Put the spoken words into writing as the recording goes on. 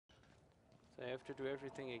So I have to do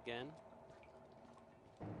everything again.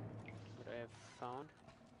 What I have found.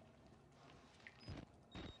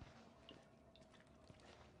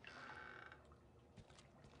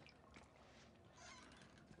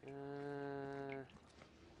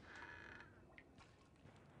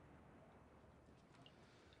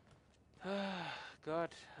 God,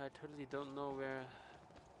 I totally don't know where,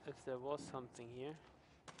 if there was something here.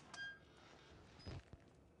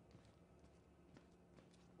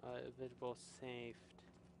 If it was saved.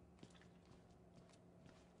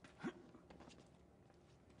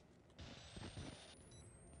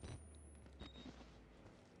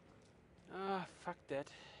 Ah, fuck that.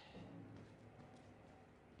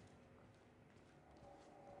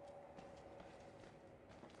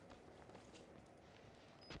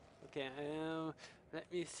 Okay,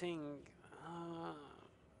 let me think.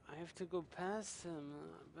 I have to go past him,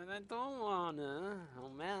 but I don't wanna. Oh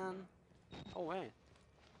man. Oh wait.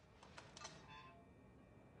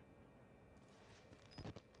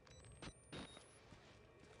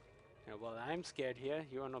 Yeah, well, I'm scared here.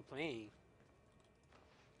 You are not playing.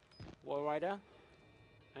 Walrider?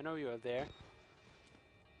 I know you are there.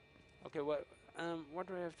 Okay, what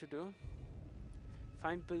do I have to do?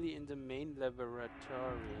 Find Billy in the main laboratory.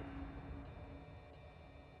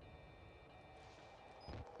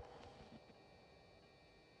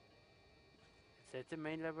 Is that the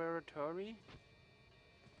main laboratory?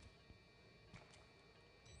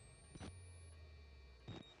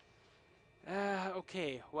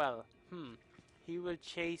 Okay, well, he will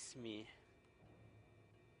chase me.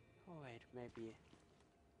 Oh wait, maybe.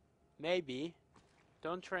 Maybe.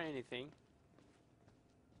 Don't try anything.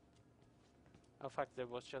 Oh fuck, that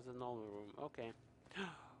was just a normal room. Okay.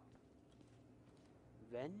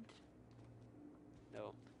 Vent?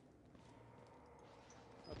 No.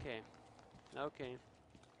 Okay. Okay.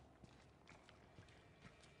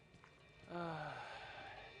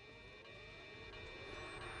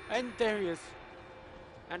 And there he is.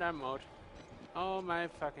 And I'm out. Oh my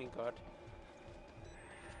fucking god.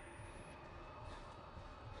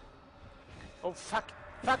 Oh fuck!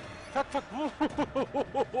 Fuck! Fuck! Fuck! Oh oh oh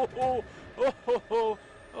oh oh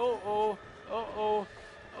oh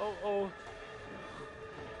oh oh.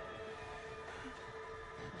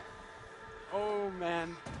 Oh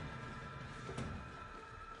man.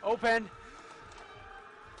 Open!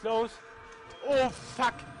 Close! Oh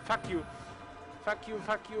fuck! Fuck you! Fuck you!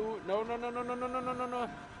 Fuck you! No no no no no no no no no no!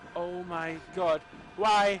 Oh my god!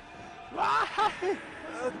 Why? Why?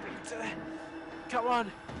 Come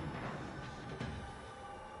on!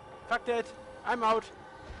 Fuck that! I'm out!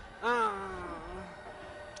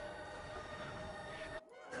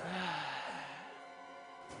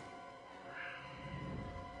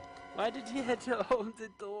 Why did he have to open the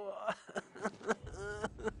door?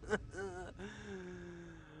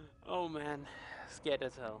 Oh man, scared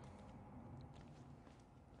as hell.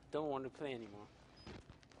 Don't want to play anymore.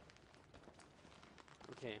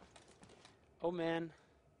 Okay. Oh man.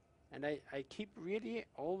 And I keep really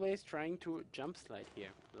always trying to jump slide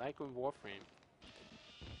here, like on Warframe.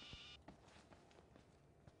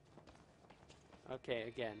 Okay,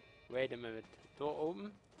 again. Wait a minute. Door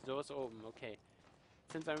open? Door's open, okay.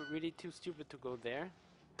 Since I'm really too stupid to go there,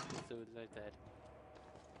 let's do it like that.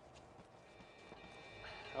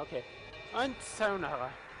 Okay. And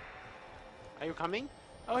sayonara. Are you coming?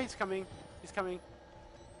 Oh, he's coming. He's coming.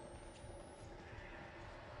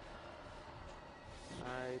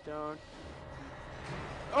 I don't...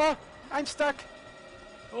 Oh! I'm stuck!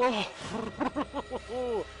 Oh!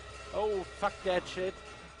 Oh, fuck that shit.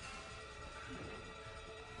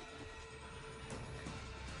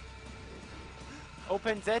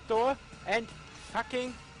 Open that door and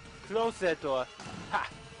fucking close that door. Ha!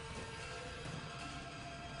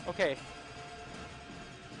 Okay.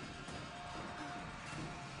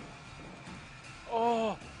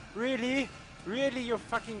 Oh, really? Really, your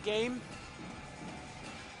fucking game?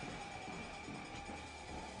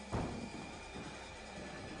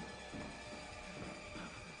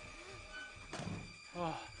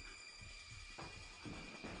 Oh.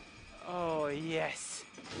 Oh, yes.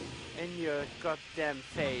 In your goddamn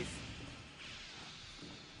face.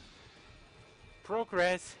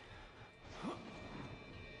 Progress.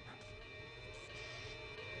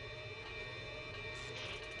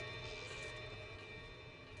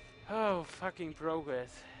 Oh, fucking progress.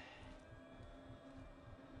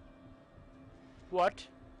 What?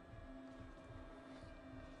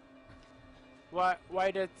 Why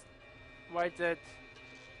that?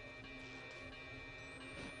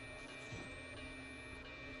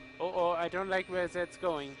 Oh, I don't like where that's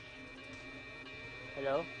going.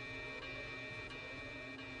 Hello?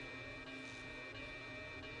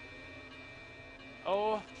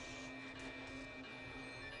 Oh.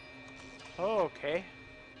 Oh, okay.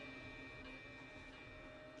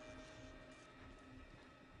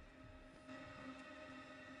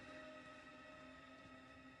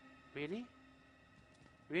 Really?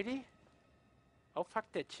 Really? Oh,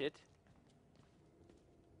 fuck that shit.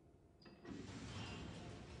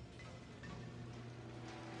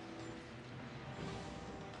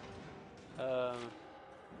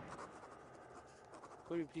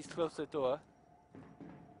 Could you please close the door?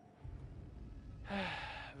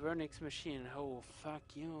 Vernix machine. Oh, fuck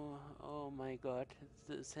you. Oh my god. It's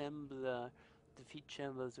the assembler. Defeat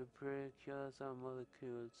chambers, the precursor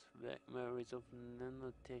molecules, memories of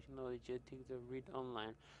nanotechnology, take the read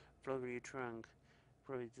online. Probably trunk.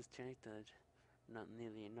 Probably disconnected. Not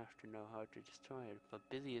nearly enough to know how to destroy it, but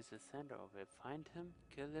Billy is the center of it. Find him,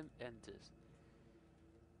 kill him, end this.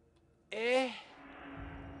 Eh?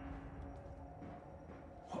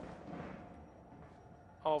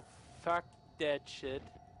 Oh, fuck that shit.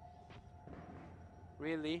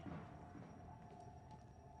 Really?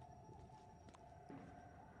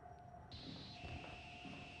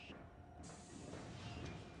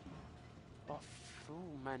 Oh,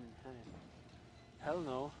 man. Hell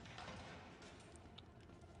no.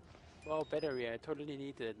 Wow, battery. I totally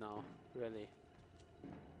need it now. Really.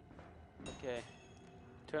 Okay.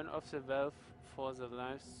 Turn off the valve for the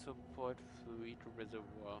life support fluid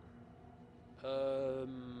reservoir.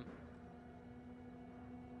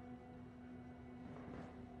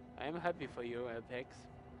 I'm happy for you, Apex.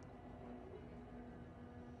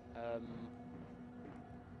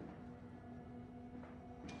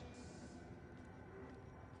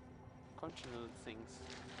 Functional things.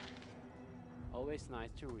 Always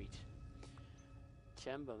nice to read.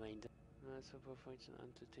 Chamber maintenance. Support function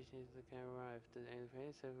until technicians can arrive. The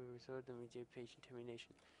interface have a result of immediate patient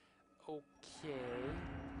termination. Okay.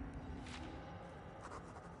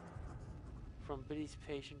 From Billy's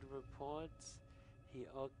patient reports, he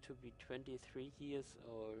ought to be 23 years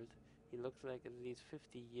old. He looks like at least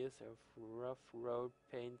 50 years of rough road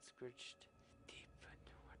pain scratched deep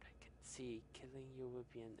into what I can see. Killing you will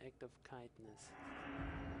be an act of kindness.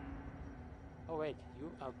 Oh wait, you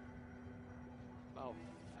are... Oh,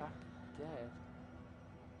 fuck that.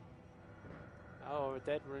 Oh,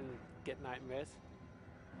 that will get nightmares.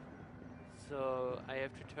 So I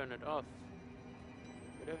have to turn it off.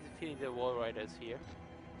 But I have the feeling the walrider is here.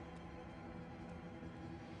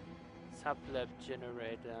 Sublab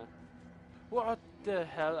generator. What the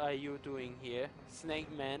hell are you doing here,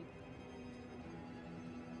 Snake Man?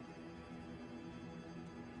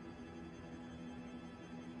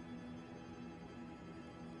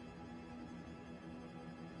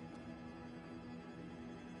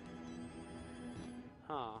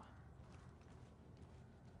 Huh.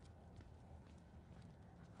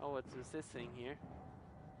 Oh, what's this thing here?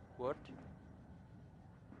 What?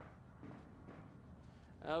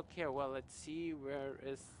 Okay, well, let's see where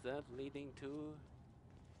is that leading to.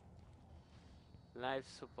 Life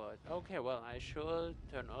support. Okay, well, I should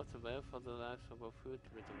turn off the valve for the life support food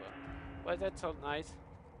reservoir. Well, that sounds nice.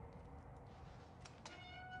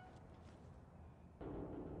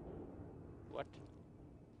 What?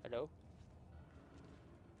 Hello?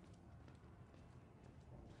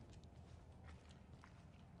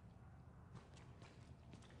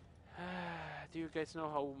 Do you guys know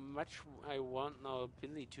how much I want now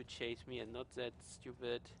Billy to chase me and not that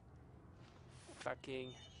stupid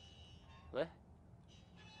fucking... What?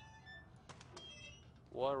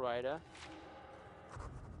 Walrider?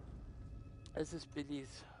 This is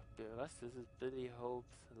Billy's... What? This is Billy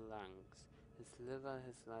Hope's lungs. His liver,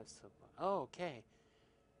 his life support. Oh, okay.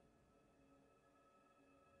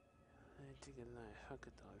 Take a life. Hug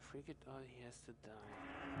it all. Freak it all. He has to die.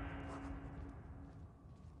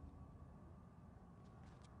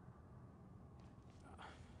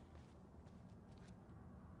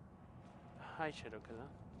 Hi, Shadow Killer.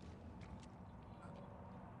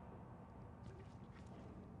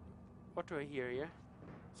 What do I hear here?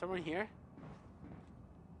 Someone here?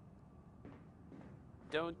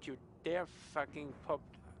 Don't you dare fucking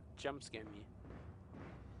jump scare me.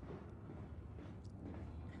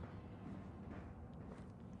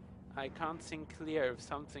 I can't think clear if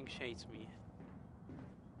something shades me.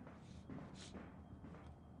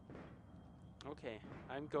 Okay,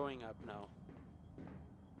 I'm going up now.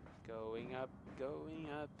 Going up, going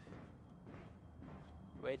up.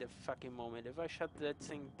 Wait a fucking moment, if I shut that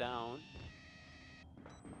thing down...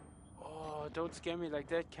 Oh, don't scare me like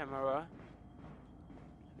that, camera.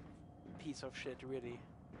 Piece of shit, really.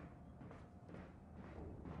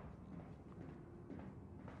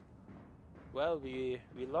 Well, we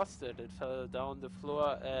lost it. It fell down the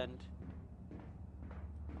floor and...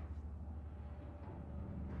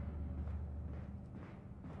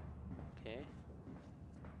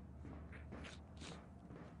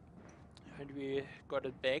 and we got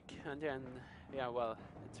it back, and then, yeah, well,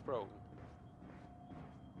 it's broken.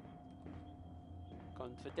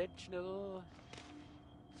 Confidential.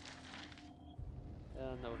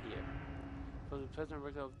 No, here. For the personal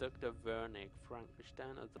record of Dr. Wernick,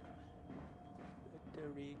 Frankenstein, also.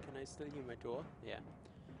 Battery, can I still hear my door? Yeah.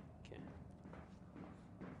 Okay.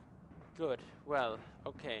 Good. Well,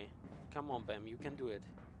 okay. Come on, Bam, you can do it.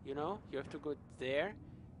 You know, you have to go there.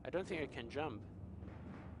 I don't think I can jump.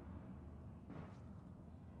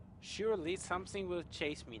 Surely something will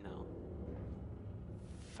chase me now.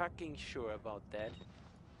 Fucking sure about that.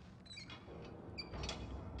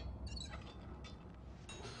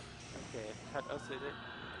 Okay, cut us in it.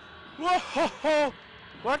 Whoa!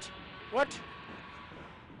 What? What?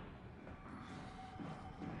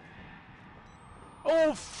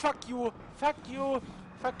 Oh, fuck you! Fuck you!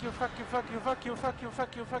 Fuck you, fuck you, fuck you, fuck you, fuck you,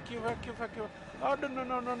 fuck you, fuck you, fuck you, fuck you. Oh, no, no,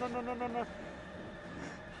 no, no, no, no, no, no, no.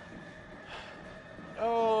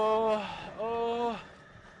 Oh, oh.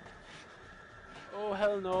 Oh,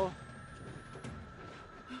 hell no.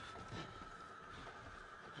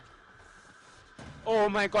 Oh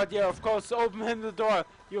my god, yeah, of course, open the door.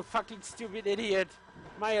 You fucking stupid idiot.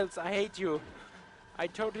 Miles, I hate you. I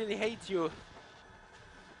totally hate you.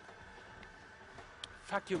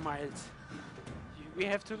 Fuck you, Miles. We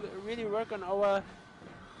have to really work on our...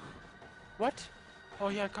 What? Oh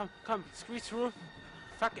yeah, come, come, squeeze through.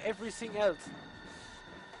 Fuck everything else.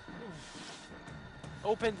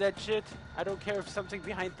 Open that shit. I don't care if something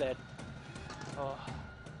behind that. Oh.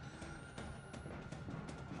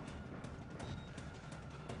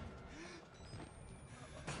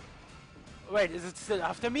 Wait, is it still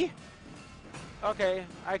after me? Okay,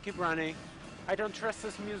 I keep running. I don't trust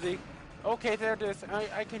this music. Okay, there it is.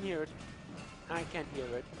 I can hear it. I can hear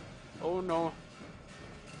it. Oh no.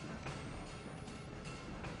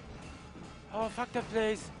 Oh, fuck that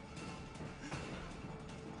place.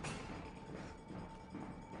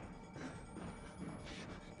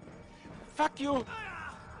 Fuck you!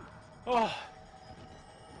 Oh!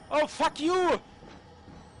 Oh, fuck you!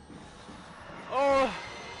 Oh!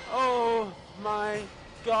 Oh my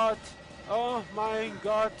god! Oh my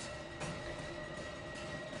god!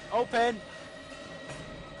 Open!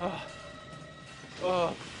 Oh!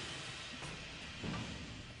 Oh!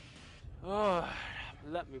 Oh!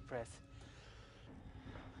 Let me press.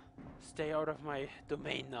 Stay out of my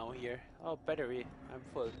domain now here. Oh, battery. I'm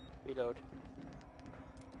full. Reload.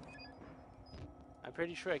 I'm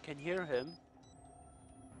pretty sure I can hear him.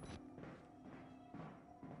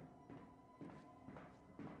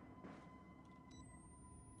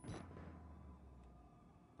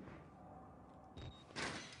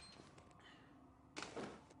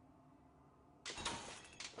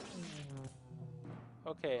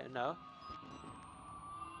 Okay, and now?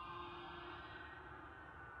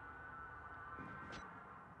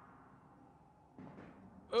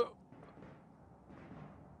 Oh!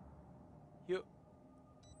 You...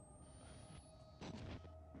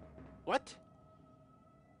 What?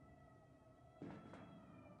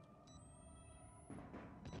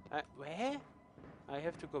 Where? I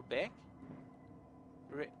have to go back?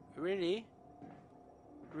 Really?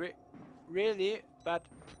 Really? But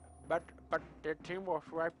the thing was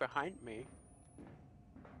right behind me.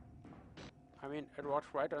 I mean, it was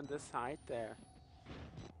right on this side there.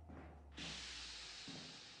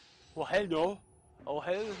 Oh hell no! Oh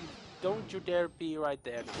hell, don't you dare be right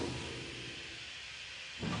there now.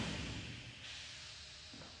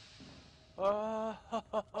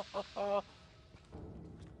 Oh,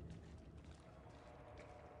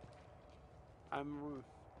 I'm...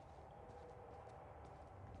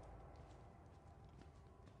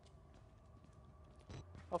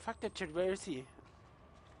 Oh fuck that shit, where is he?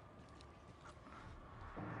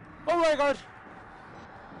 Oh my god!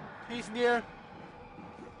 He's near!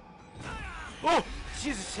 Oh!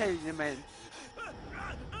 Jesus, man!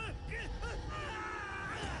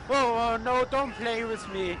 Oh no, don't play with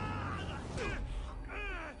me!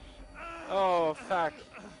 Oh fuck!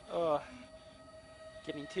 Oh,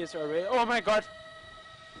 getting tears already. Oh my god!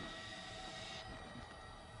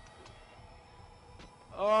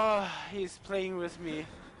 Oh, he's playing with me.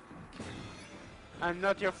 I'm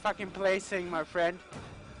not your fucking plaything, my friend.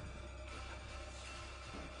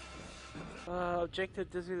 Objective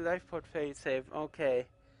disable life port fail save. Okay.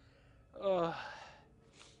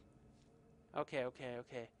 Okay.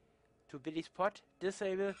 Okay. To Billy's pot,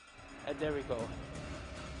 disable, and there we go.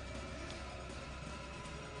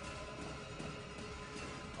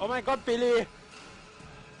 Oh my god, Billy!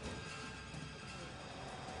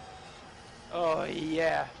 Oh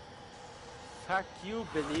yeah. Fuck you,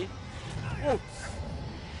 Billy. Oh!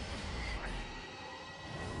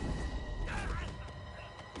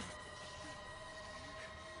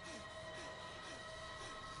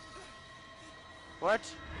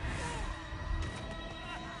 What?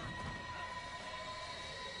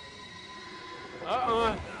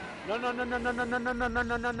 No, no, no, no, no, no, no, no, no, no,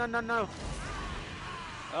 no, no, no, no, no.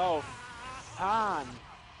 Oh, fun.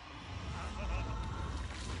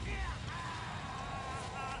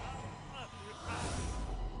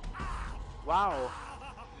 Wow.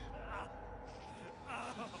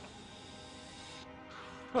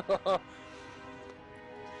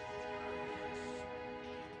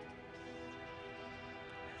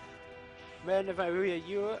 Man, if I were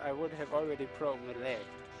you, I would have already broken a leg.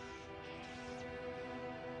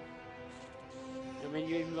 I mean,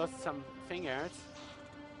 you even lost some fingers.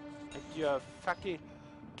 And you're fucking...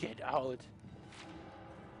 Get out.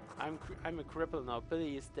 I'm a cripple now.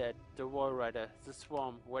 Billy is dead. The walrider, the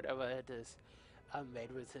swarm, whatever it is. I'm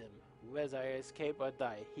made with him. Whether I escape or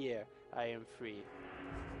die, here, I am free.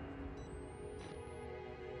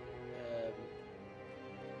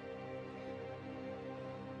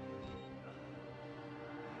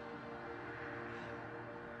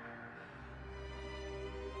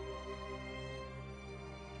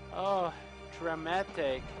 Oh,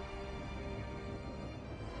 dramatic.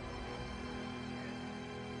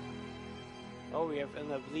 Oh, we have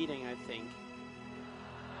inner bleeding, I think.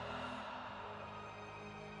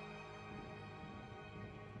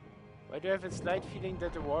 Why do I have a slight feeling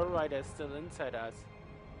that the walrider is still inside us?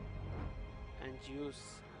 And use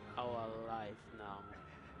our life now.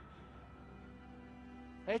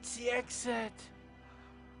 It's the exit!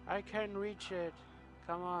 I can reach it.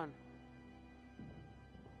 Come on.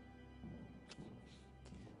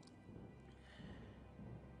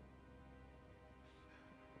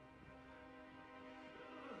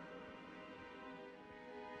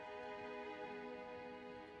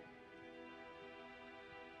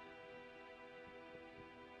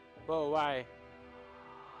 Whoa, why?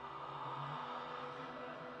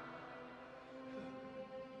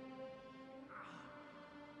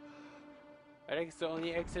 I think the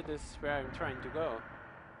only exit is where I'm trying to go.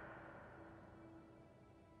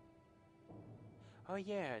 Oh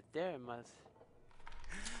yeah, there it must.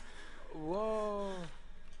 Whoa.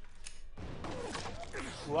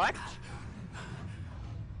 What?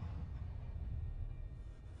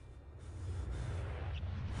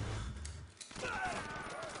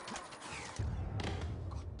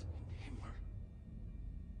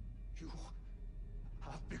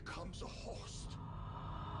 becomes a host.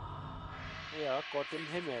 Ja, Gott im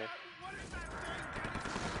Himmel.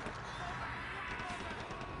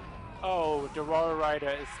 Oh, the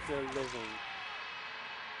walrider is still living.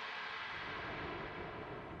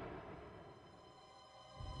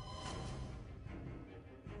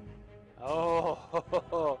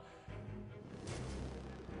 Oh,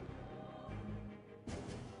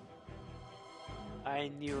 I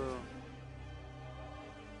knew.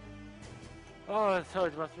 Oh, so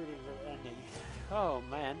it was really the ending. Oh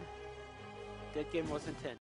man, that game was intense.